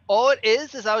 All it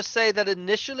is I would say that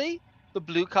initially the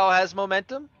blue car has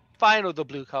momentum, final the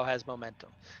blue car has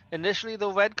momentum. Initially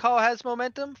the red car has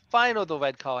momentum, final the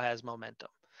red car has momentum.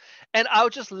 And I'll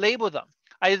just label them.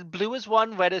 Blue is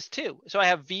 1, red is 2. So I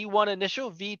have V1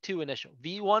 initial, V2 initial,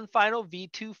 V1 final,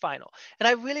 V2 final. And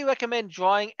I really recommend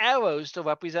drawing arrows to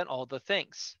represent all the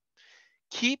things.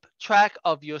 Keep track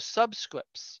of your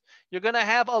subscripts. You're going to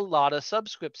have a lot of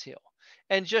subscripts here.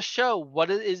 And just show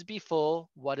what it is before,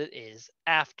 what it is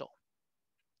after.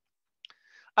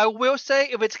 I will say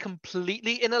if it's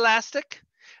completely inelastic,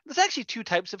 there's actually two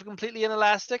types of completely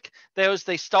inelastic. There's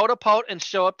they start apart and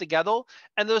show up together,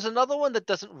 and there's another one that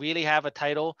doesn't really have a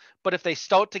title, but if they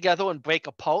start together and break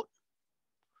apart,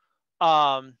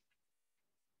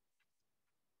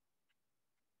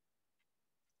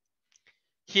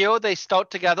 here they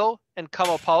start together and come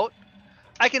apart.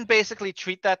 I can basically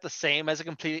treat that the same as a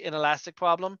completely inelastic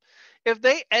problem. If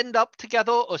they end up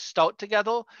together or start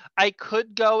together, I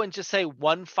could go and just say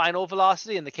one final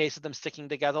velocity in the case of them sticking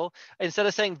together. Instead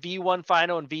of saying V1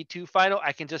 final and V2 final,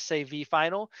 I can just say V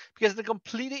final, because the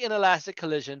completely inelastic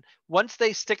collision, once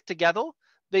they stick together,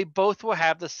 they both will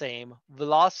have the same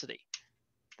velocity.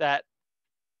 That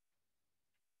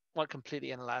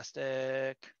completely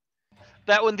inelastic.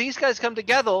 That when these guys come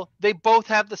together, they both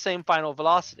have the same final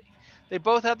velocity. They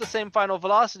both have the same final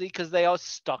velocity because they are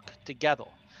stuck together.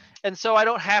 And so I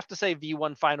don't have to say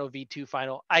V1 final, V2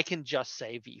 final. I can just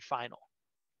say V final.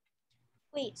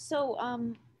 Wait, so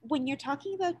when you're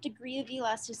talking about degree of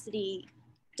elasticity,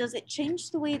 does it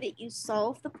change the way that you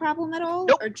solve the problem at all?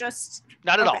 Nope. Or just...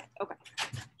 Not at all. Okay.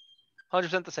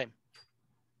 100% the same.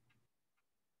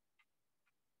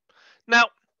 Now,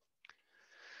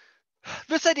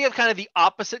 this idea of kind of the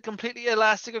opposite completely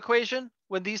elastic equation,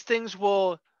 when these things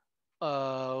will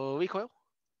recoil,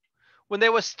 when they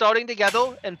were starting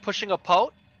together and pushing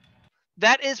apart,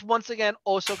 that is once again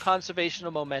also conservation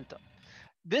of momentum.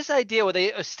 This idea where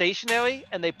they are stationary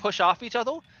and they push off each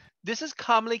other, this is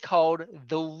commonly called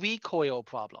the recoil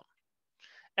problem.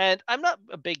 And I'm not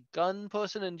a big gun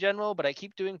person in general, but I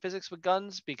keep doing physics with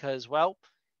guns because, well,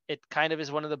 it kind of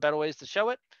is one of the better ways to show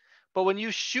it. But when you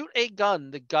shoot a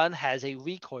gun, the gun has a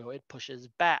recoil. It pushes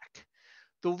back.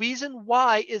 The reason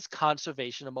why is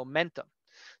conservation of momentum.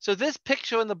 So this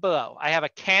picture in the below, I have a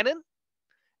cannon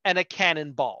and a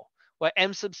cannonball, where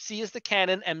M sub C is the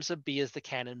cannon, M sub B is the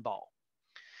cannonball.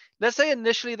 Let's say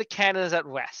initially the cannon is at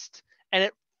rest and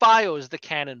it fires the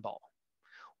cannonball.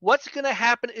 What's going to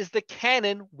happen is the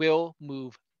cannon will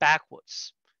move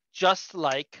backwards, just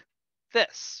like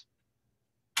this.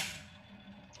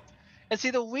 And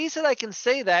see, the reason I can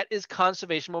say that is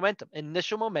conservation momentum.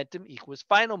 Initial momentum equals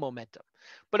final momentum.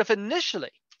 But if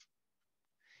initially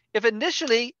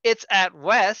it's at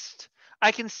rest,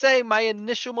 I can say my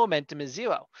initial momentum is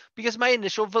 0 because my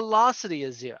initial velocity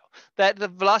is 0. That the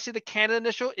velocity of the cannon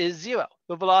initial is 0.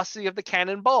 The velocity of the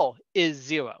cannonball is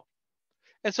 0.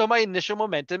 And so my initial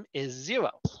momentum is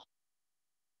 0.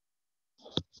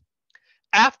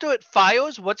 After it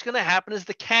fires, what's going to happen is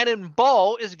the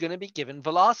cannonball is going to be given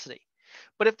velocity.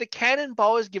 But if the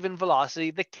cannonball is given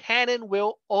velocity, the cannon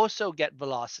will also get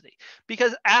velocity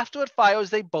because after it fires,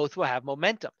 they both will have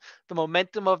momentum. The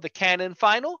momentum of the cannon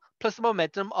final plus the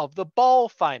momentum of the ball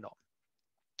final.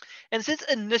 And since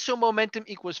initial momentum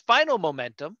equals final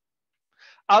momentum,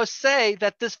 I'll say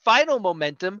that this final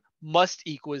momentum must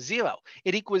equal 0.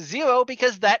 It equals 0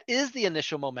 because that is the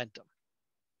initial momentum.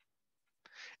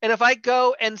 And if I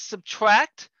go and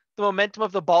subtract the momentum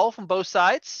of the ball from both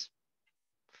sides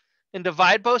and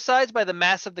divide both sides by the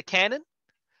mass of the cannon,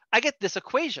 I get this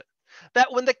equation.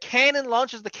 That when the cannon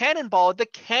launches the cannonball, the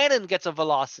cannon gets a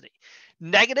velocity.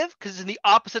 Negative, because it's in the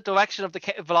opposite direction of the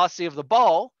velocity of the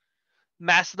ball,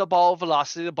 mass of the ball,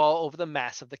 velocity of the ball over the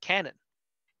mass of the cannon.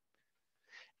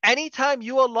 Anytime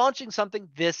you are launching something,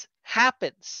 this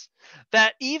happens.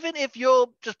 That even if you're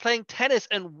just playing tennis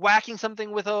and whacking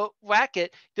something with a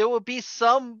racket, there will be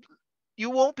you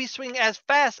won't be swinging as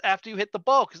fast after you hit the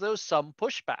ball because there was some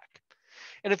pushback.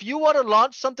 And if you want to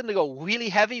launch something to go really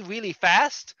heavy, really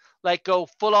fast, like go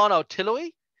full on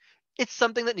artillery, it's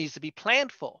something that needs to be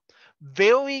planned for.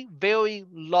 Very, very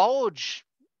large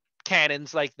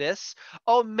cannons like this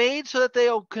are made so that they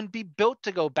can be built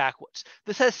to go backwards.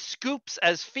 This has scoops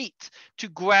as feet to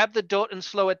grab the dirt and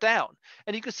slow it down.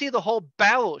 And you can see the whole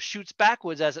barrel shoots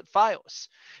backwards as it fires.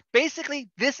 Basically,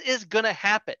 this is going to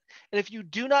happen. And if you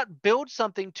do not build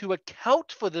something to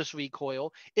account for this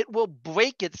recoil, it will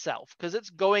break itself because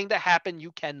it's going to happen.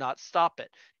 You cannot stop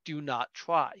it. Do not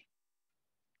try.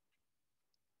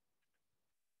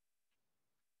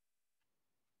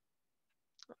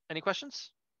 Any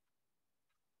questions?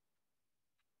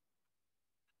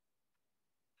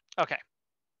 Okay.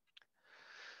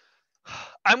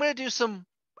 I'm going to do some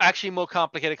actually more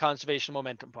complicated conservation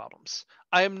momentum problems.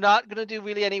 I am not going to do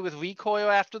really any with recoil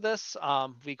after this.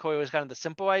 Recoil is kind of the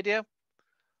simple idea.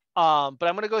 But I'm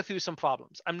going to go through some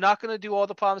problems. I'm not going to do all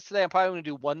the problems today. I'm probably going to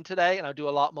do one today, and I'll do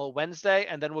a lot more Wednesday,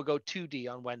 and then we'll go 2D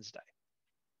on Wednesday.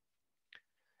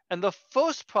 And the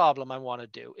first problem I want to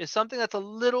do is something that's a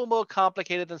little more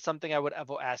complicated than something I would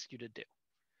ever ask you to do.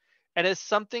 And it's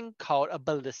something called a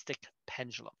ballistic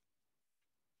pendulum.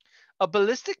 A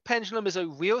ballistic pendulum is a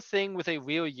real thing with a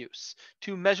real use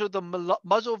to measure the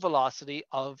muzzle velocity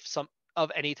of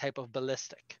any type of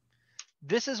ballistic.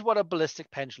 This is what a ballistic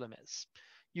pendulum is.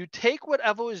 You take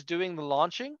whatever is doing the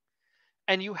launching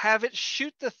and you have it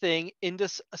shoot the thing into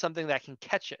something that can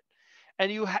catch it.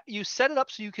 And you set it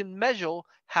up so you can measure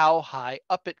how high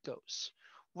up it goes.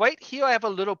 Right here, I have a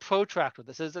little protractor.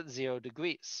 This is at 0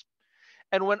 degrees.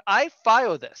 And when I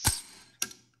fire this,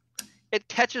 it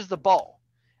catches the ball.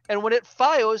 And when it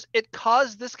fires, it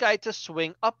caused this guy to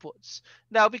swing upwards.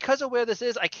 Now, because of where this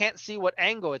is, I can't see what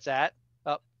angle it's at.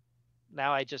 Oh,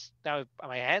 now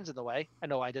my hand's in the way. I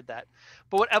know I did that.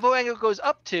 But whatever angle it goes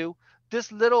up to,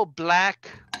 this little black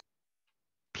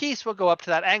piece will go up to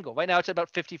that angle. Right now it's at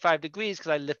about 55 degrees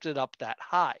because I lifted it up that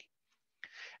high.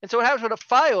 And so what happens when it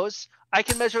fires, I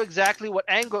can measure exactly what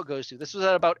angle it goes to. This was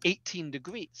at about 18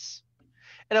 degrees.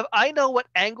 And if I know what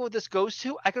angle this goes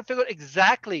to, I can figure out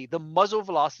exactly the muzzle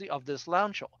velocity of this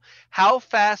launcher. How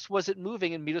fast was it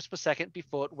moving in meters per second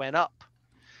before it went up?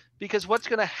 Because what's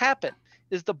going to happen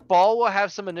is the ball will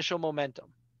have some initial momentum.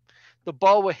 The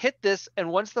ball will hit this, and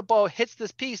once the ball hits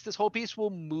this piece, this whole piece will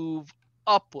move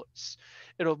upwards.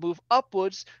 It'll move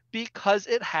upwards because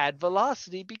it had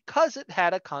velocity, because it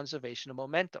had a conservation of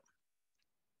momentum.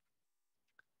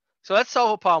 So let's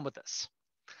solve a problem with this.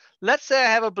 Let's say I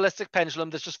have a ballistic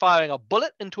pendulum that's just firing a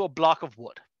bullet into a block of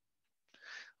wood.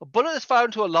 A bullet is fired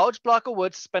into a large block of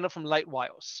wood suspended from light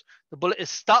wires. The bullet is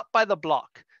stopped by the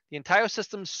block. The entire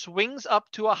system swings up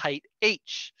to a height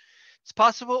h. It's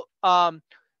possible,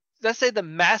 let's say the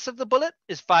mass of the bullet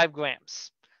is 5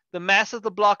 grams. The mass of the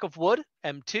block of wood,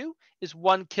 M2, is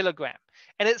 1 kilogram,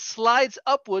 and it slides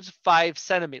upwards 5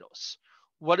 centimeters.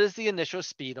 What is the initial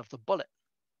speed of the bullet?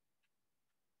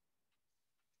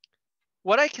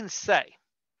 What I can say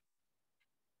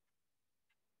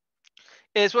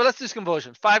is, well, let's do this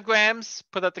conversion. 5 grams,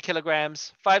 put that to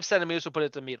kilograms. 5 centimeters, we'll put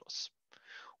it to meters.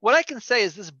 What I can say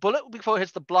is this bullet, before it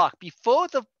hits the block, before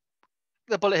the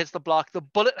bullet hits the block, the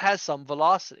bullet has some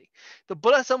velocity. The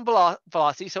bullet has some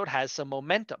velocity, so it has some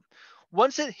momentum.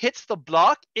 Once it hits the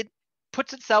block, it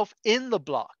puts itself in the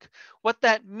block. What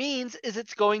that means is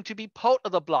it's going to be part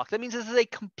of the block. That means this is a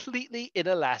completely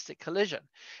inelastic collision.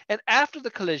 And after the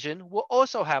collision, we'll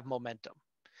also have momentum.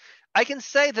 I can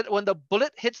say that when the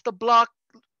bullet hits the block,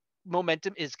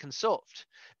 momentum is conserved.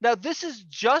 Now, this is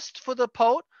just for the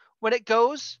part when it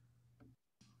goes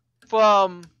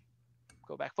from,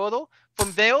 go back further,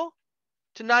 from there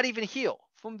to not even here,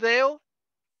 from there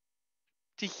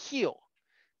to here.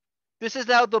 This is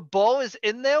now the ball is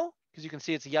in there, because you can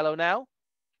see it's yellow now.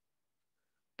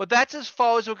 But that's as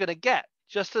far as we're going to get,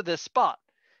 just to this spot.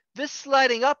 This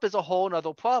sliding up is a whole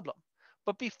nother problem.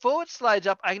 But before it slides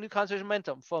up, I can do conservation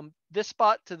momentum from this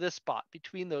spot to this spot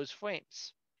between those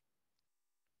frames.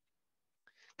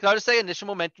 Because I'll just say initial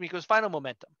momentum equals final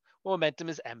momentum. Well, momentum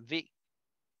is mv.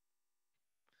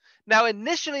 Now,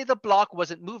 initially, the block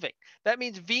wasn't moving. That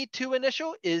means v2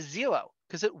 initial is 0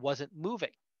 because it wasn't moving.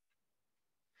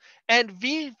 And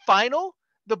v final,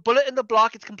 the bullet and the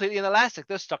block, it's completely inelastic.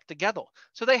 They're stuck together.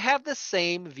 So they have the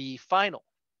same v final.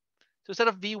 So instead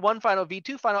of v1 final,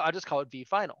 v2 final, I'll just call it v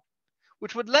final,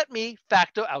 which would let me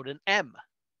factor out an m.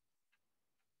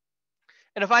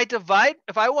 And if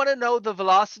I want to know the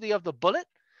velocity of the bullet,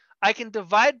 I can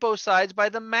divide both sides by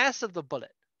the mass of the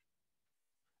bullet.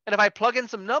 And if I plug in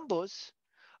some numbers,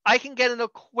 I can get an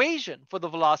equation for the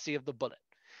velocity of the bullet.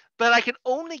 But I can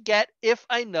only get if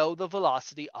I know the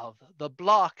velocity of the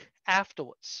block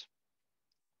afterwards.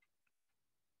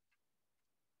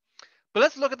 But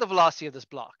let's look at the velocity of this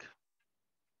block.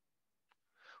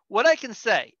 What I can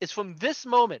say is from this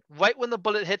moment, right when the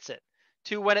bullet hits it,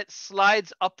 to when it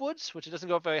slides upwards, which it doesn't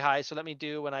go up very high, so let me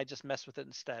do when I just mess with it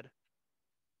instead.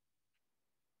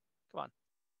 Come on.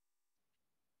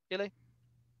 Really?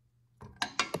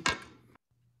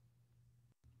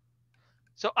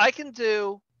 So I can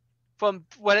do from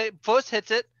when it first hits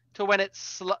it to when it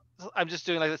I'm just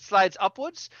doing like it slides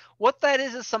upwards. What that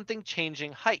is something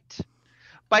changing height.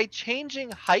 By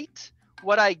changing height,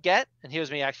 what I get, and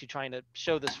here's me actually trying to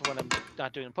show this when I'm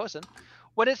not doing it in person.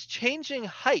 When it's changing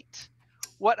height,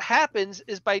 what happens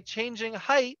is by changing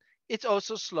height, it's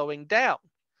also slowing down.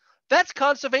 That's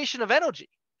conservation of energy.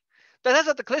 That's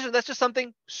not the collision. That's just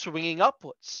something swinging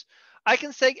upwards. I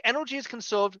can say energy is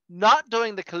conserved not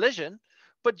during the collision,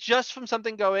 but just from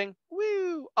something going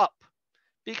woo up.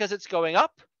 because it's going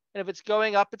up. And if it's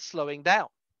going up, it's slowing down.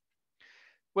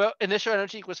 Well, initial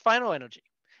energy equals final energy.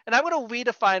 And I'm going to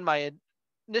redefine my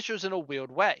initials in a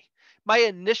weird way. My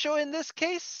initial in this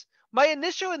case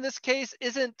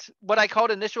isn't what I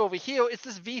called initial over here. It's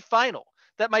this V final.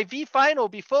 That my V final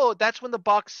before, that's when the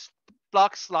block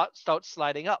starts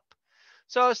sliding up.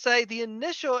 So I'll say the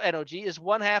initial energy is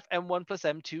 1/2 m1 plus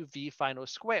m2 V final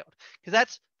squared, because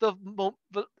that's the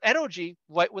energy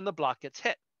right when the block gets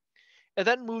hit. It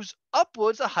then moves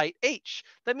upwards a height h.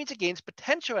 That means it gains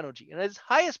potential energy, and at its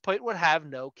highest point would have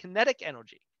no kinetic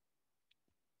energy.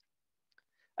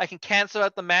 I can cancel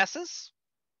out the masses,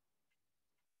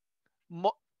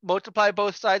 multiply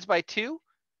both sides by 2,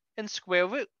 and square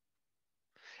root.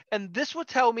 And this will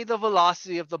tell me the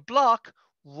velocity of the block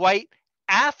right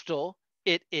after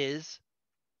it is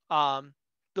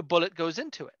the bullet goes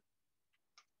into it.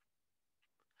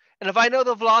 And if I know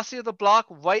the velocity of the block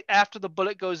right after the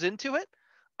bullet goes into it,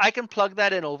 I can plug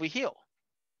that in over here.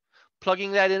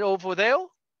 Plugging that in over there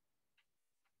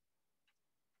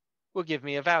will give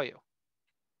me a value.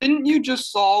 Didn't you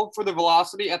just solve for the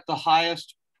velocity at the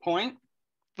highest point?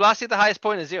 Velocity at the highest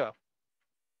point is 0.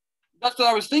 That's what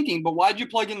I was thinking, but why'd you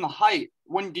plug in the height?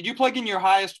 Did you plug in your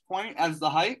highest point as the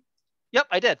height? Yep,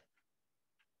 I did.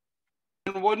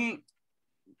 Then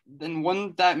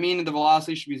wouldn't that mean that the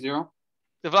velocity should be 0?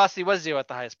 The velocity was 0 at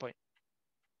the highest point.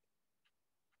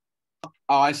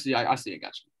 Oh, I see. I see. I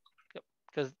got you. Yep,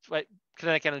 because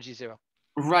kinetic energy is 0.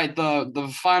 Right.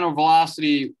 The final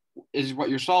velocity is what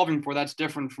you're solving for. That's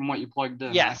different from what you plugged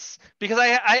in. Yes, right? Because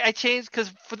I changed, because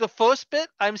for the first bit,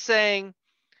 I'm saying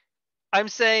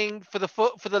for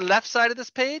the left side of this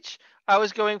page, I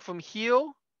was going from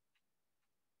here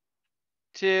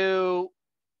to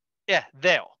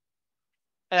there.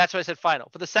 And that's why I said final.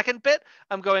 For the second bit,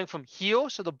 I'm going from here,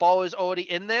 so the ball is already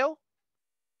in there,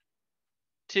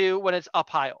 to when it's up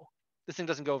higher. This thing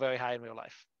doesn't go very high in real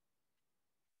life.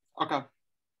 Okay.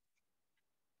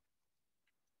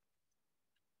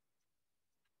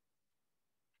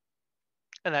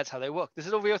 And that's how they work. This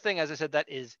is a real thing, as I said, that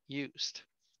is used.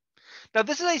 Now,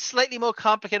 this is a slightly more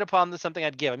complicated problem than something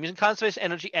I'd give. I'm using conservation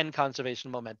energy and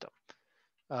conservation momentum.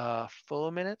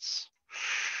 4 minutes.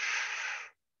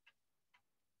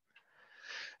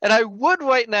 And I would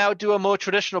right now do a more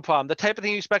traditional problem, the type of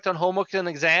thing you expect on homework and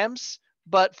exams,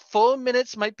 but 4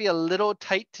 minutes might be a little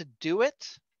tight to do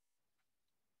it.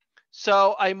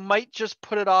 So I might just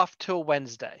put it off till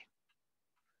Wednesday.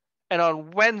 And on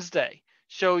Wednesday,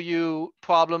 show you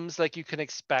problems like you can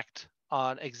expect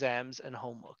on exams and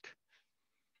homework.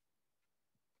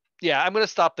 Yeah, I'm going to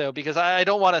stop there because I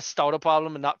don't want to start a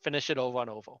problem and not finish it over and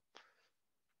over.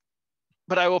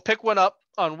 But I will pick one up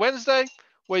on Wednesday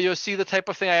where you'll see the type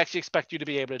of thing I actually expect you to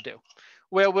be able to do.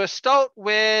 Where we'll start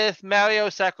with Mario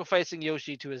sacrificing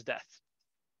Yoshi to his death.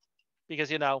 Because,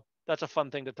 that's a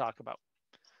fun thing to talk about.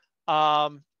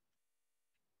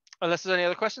 Unless there's any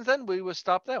other questions, then we will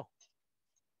stop there.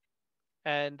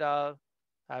 And have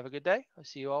a good day. I'll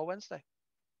see you all Wednesday.